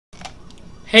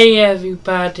Hey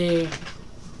everybody,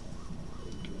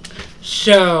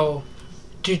 so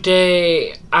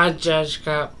today I just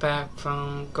got back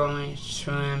from going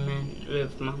swimming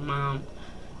with my mom.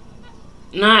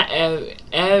 Not every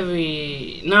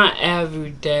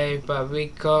day, but we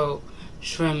go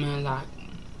swimming like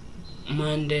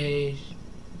Mondays.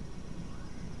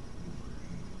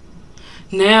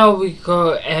 Now we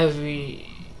go every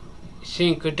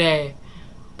single day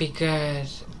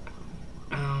because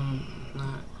I'm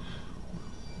not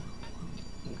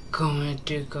going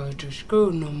to go to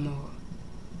school no more.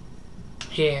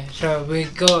 Yeah, so we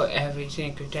go every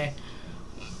single day.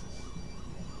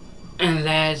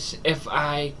 Unless if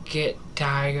I get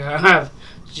tired of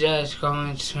just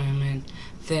going swimming,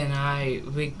 then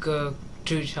we go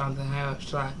do something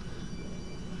else, like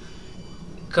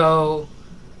go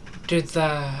to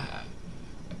the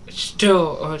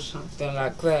store or something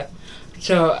like that.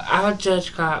 So I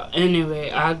just got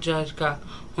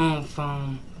home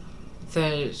from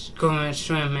going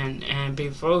swimming, and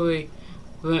before we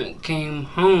came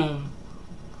home,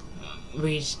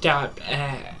 we stopped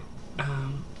at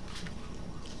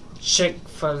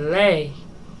Chick-fil-A.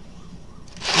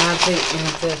 Nothing in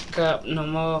this cup no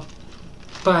more,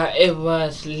 but it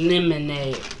was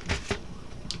lemonade.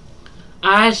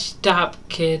 I stopped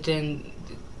getting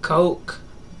Coke.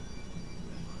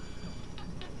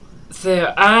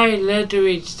 So I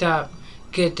literally stopped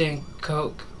getting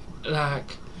Coke,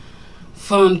 like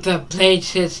from the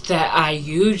places that I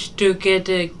used to get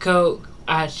a Coke.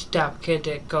 I stopped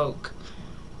getting Coke,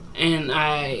 and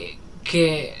I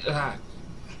get like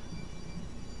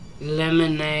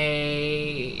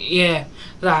lemonade. Yeah,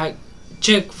 like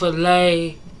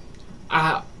Chick-fil-A,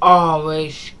 I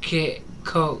always get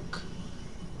Coke.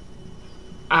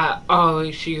 I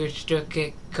always used to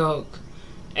get Coke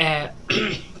at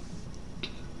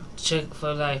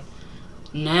Chick-fil-A.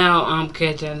 Now I'm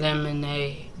getting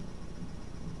lemonade.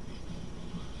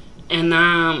 And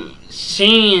I'm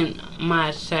seeing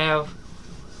myself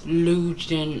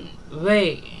losing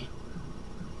weight.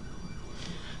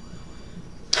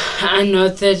 I know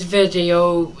this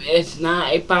video is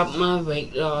not about my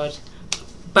weight loss,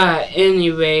 but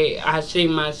anyway, I see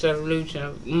myself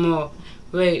losing more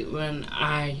weight when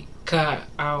I cut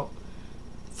out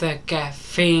the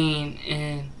caffeine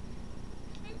and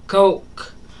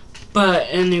Coke. But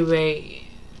anyway,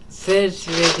 this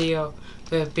video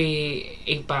will be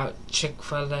about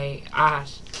Chick-fil-A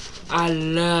Ice. I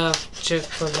love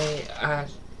Chick-fil-A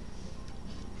Ice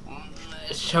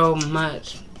so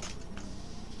much.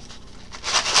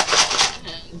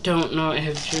 Don't know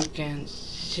if you can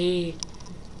see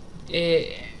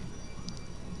it.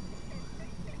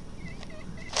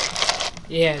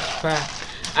 Yes, but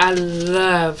I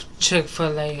love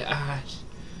Chick-fil-A Ice.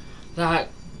 Like,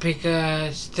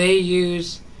 because they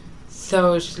use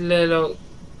those little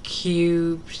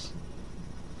cubes.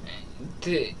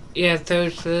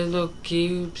 Those little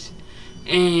cubes.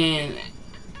 And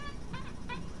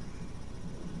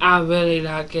I really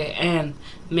like it. And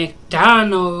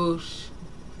McDonald's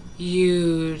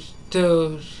use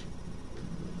those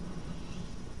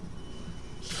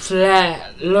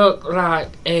flat, look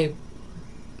like a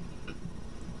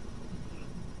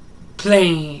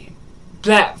plane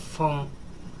platform.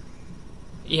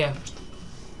 Yeah,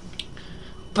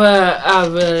 but I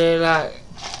really like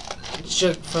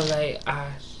Chick-fil-A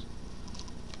Ice.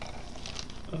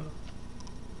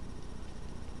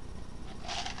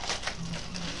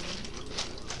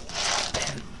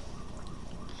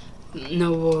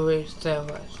 No worries, there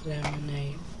was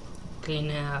lemonade. Clean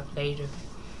it up later.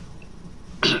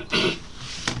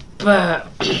 But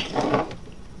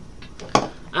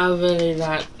I really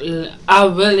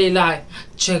like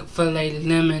Chick-fil-A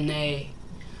lemonade.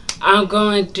 I'm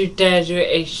going to tell you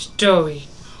a story.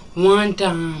 One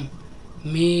time,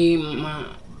 me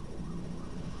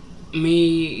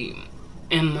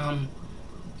and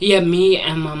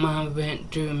my mom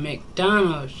went to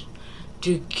McDonald's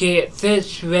to get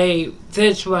this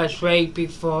was right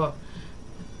before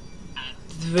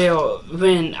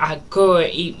when I go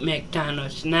eat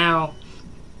McDonald's. Now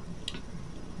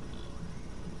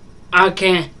I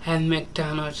can't have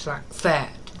McDonald's like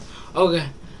that. Okay,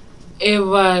 it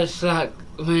was like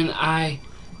when I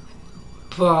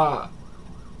bought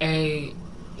a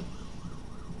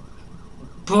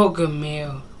burger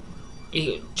meal,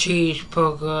 a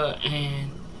cheeseburger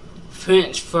and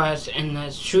French fries and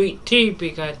a sweet tea,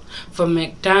 because for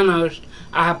McDonald's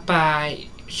I buy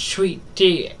sweet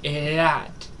tea a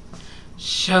lot.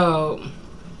 So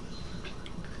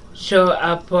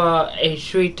I bought a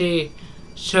sweet tea.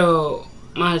 So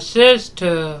my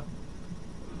sister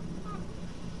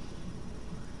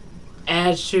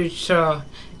as you saw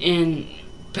in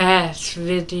past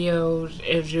videos,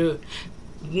 if you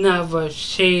never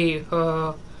see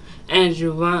her and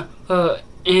you want her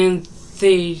in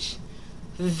these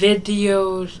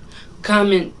videos,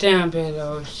 comment down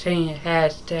below saying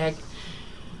hashtag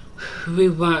we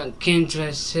want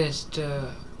Kendra's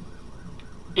sister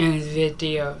in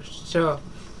videos. So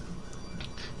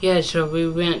yeah, so we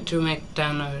went to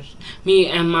McDonald's. Me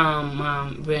and my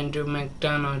mom went to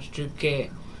McDonald's to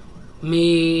get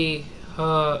me,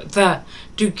 her,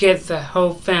 to get the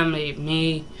whole family,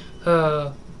 me,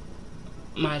 her,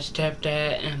 my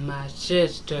stepdad, and my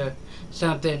sister,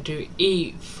 something to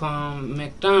eat from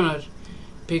McDonald's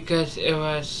because it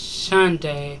was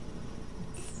Sunday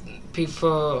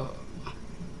before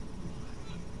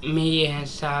me and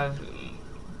Savi.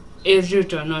 If you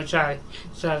don't know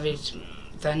Savi's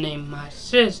the name my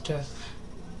sister,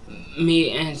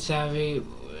 me and Savi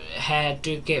had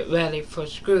to get ready for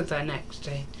school the next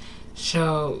day.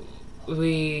 So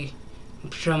my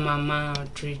mom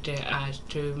treated us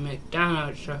to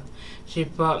McDonald's. So she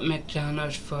bought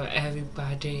McDonald's for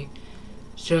everybody.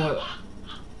 So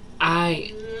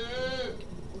that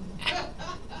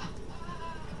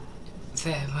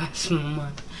was my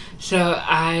mom. So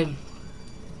I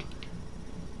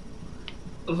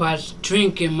was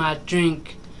drinking my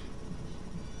drink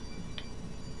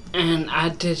and I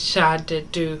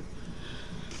decided to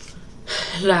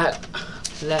let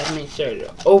me show you,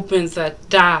 open the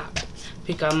top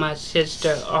because my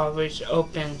sister always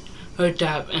opens her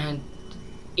top and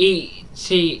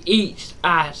she eats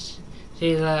ice.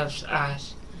 She loves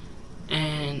ice.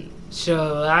 And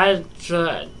so I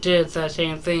did the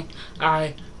same thing.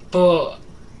 I put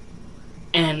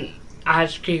an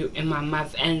ice cube in my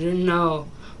mouth, and you know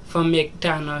from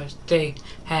McDonald's they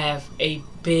have a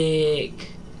big,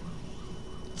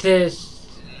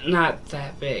 not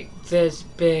that big, this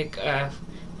big of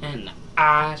an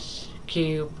ice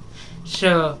cube.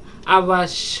 So I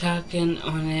was sucking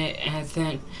on it, and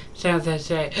then something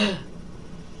said,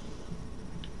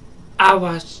 I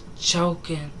was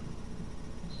choking.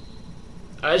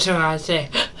 So I said,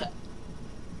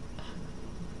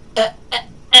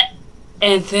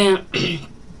 and then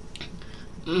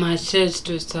my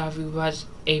sister thought we was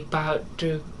about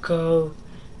to go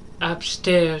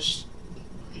upstairs.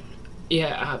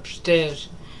 Yeah, upstairs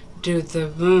to the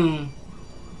room.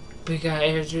 Because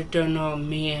if you don't know,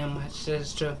 me and my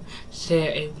sister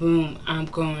said a room. I'm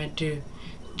going to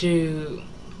do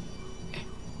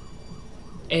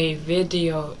a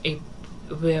video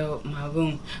with my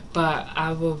room. But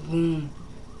our room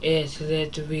is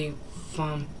literally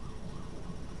from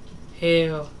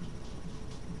here.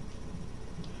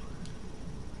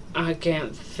 I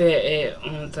can't fit it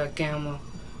on the camera,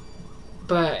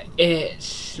 but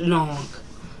it's long.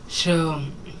 So,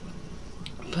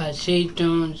 but she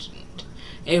turned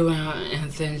around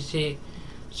and then she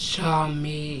saw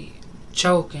me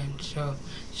choking. So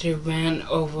she ran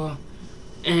over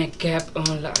and kept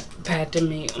on like patting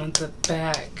me on the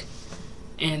back,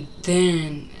 and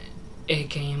then it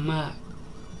came up.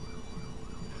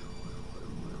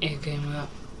 It came up.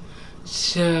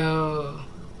 So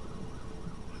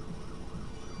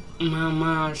my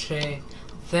mom said,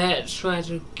 that's what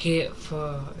you get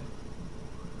for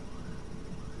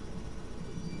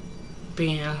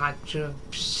being like your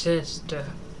sister.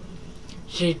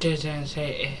 She didn't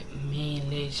say it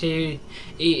meanly. She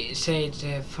said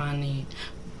it funny.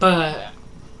 But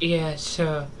yeah,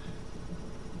 so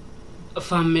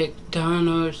from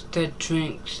McDonald's, the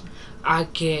drinks I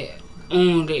get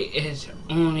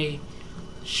only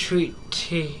sweet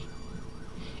tea.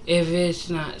 If it's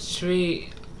not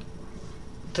sweet,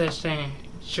 the same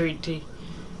sweet tea.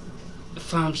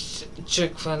 From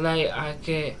Chick-fil-A, I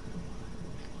get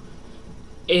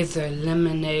either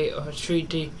lemonade or sweet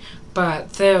tea,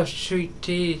 but their sweet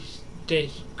teas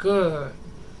taste good.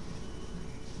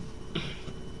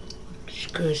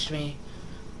 Excuse me.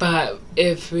 But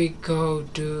if we go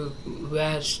to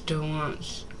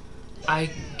restaurants, I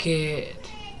get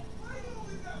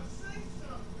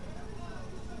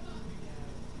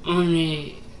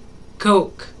only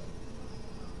Coke.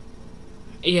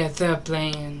 Yeah, they're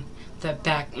playing the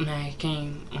Pac-Man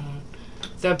game on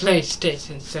the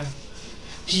PlayStation, so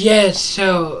yes,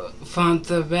 so from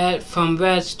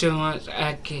restaurants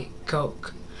I get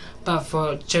Coke. But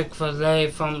for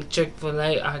from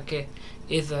Chick-fil-A I get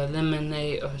either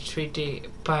lemonade or sweet tea.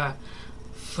 But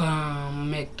from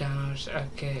McDonald's I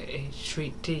get a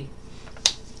sweet tea.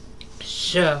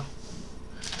 So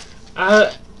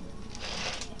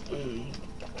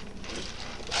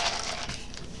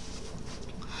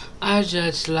I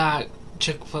just like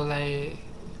Chick-fil-A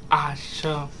ice.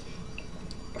 So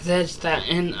that's the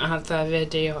end of the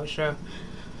video. So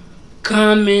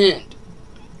comment,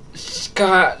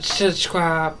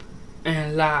 subscribe,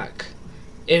 and like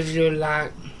if you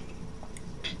like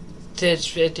this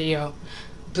video.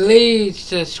 Please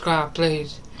subscribe,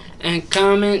 please, and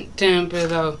comment down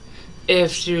below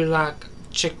if you like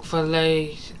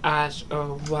Chick-fil-A ice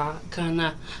or what kind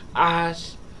of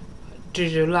ice do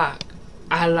you like.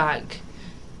 I like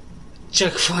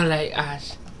Chick-fil-A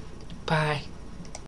ice. Bye.